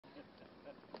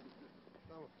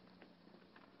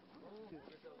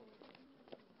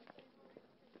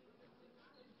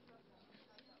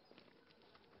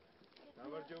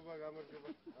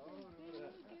გამარჯობა.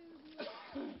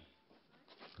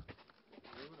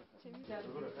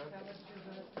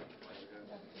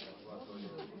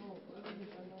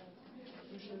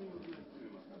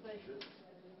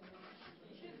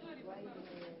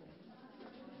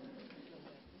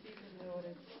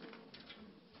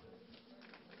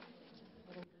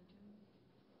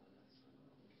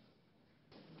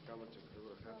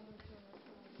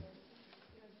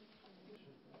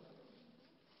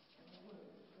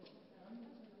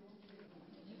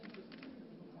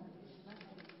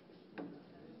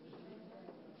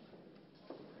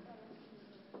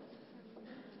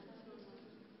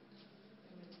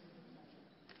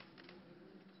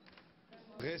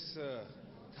 დღეს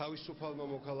თავისუფალმა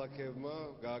მოქალაქეებმა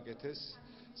გააკეთეს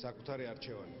საკუთარი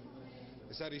არჩევანი.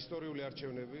 ეს არის ისტორიული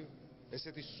არჩევნები.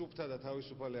 ესეთი სუფთა და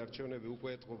თავისუფალი არჩევნები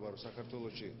უკვე ეთყობა, რომ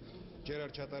საქართველოში ჯერ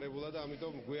არ ჩატარებულა და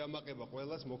ამიტომ გვეამაყება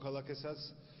ყველას, მოქალაქესაც,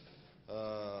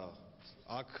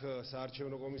 აქ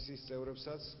საარჩევნო კომისიის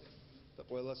წევრებსაც და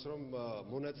ყველას, რომ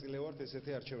მონაწილე ვართ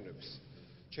ესეთი არჩევნების.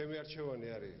 ჩემი არჩევანი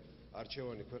არის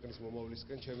არჩევანი ქვეყნის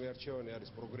მომავლისკენ, ჩემი არჩევანი არის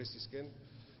პროგრესისკენ.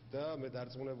 და მე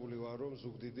დარწმუნებული ვარ, რომ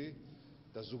ზუგდიდი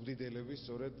და ზუგდიდელები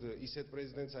სწორედ ისეთ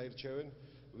პრეზიდენტს აირჩევენ,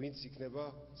 ვინც იქნება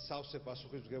სავსე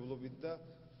პასუხისმგებლობით და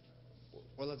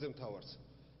ყველაზე მთავარს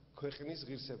ქვეყნის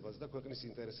ღირსებას და ქვეყნის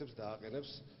ინტერესებს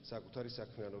დააყენებს საკუთარი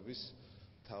საქმიანობის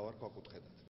მთავარ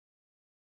ქვაკუთხედად.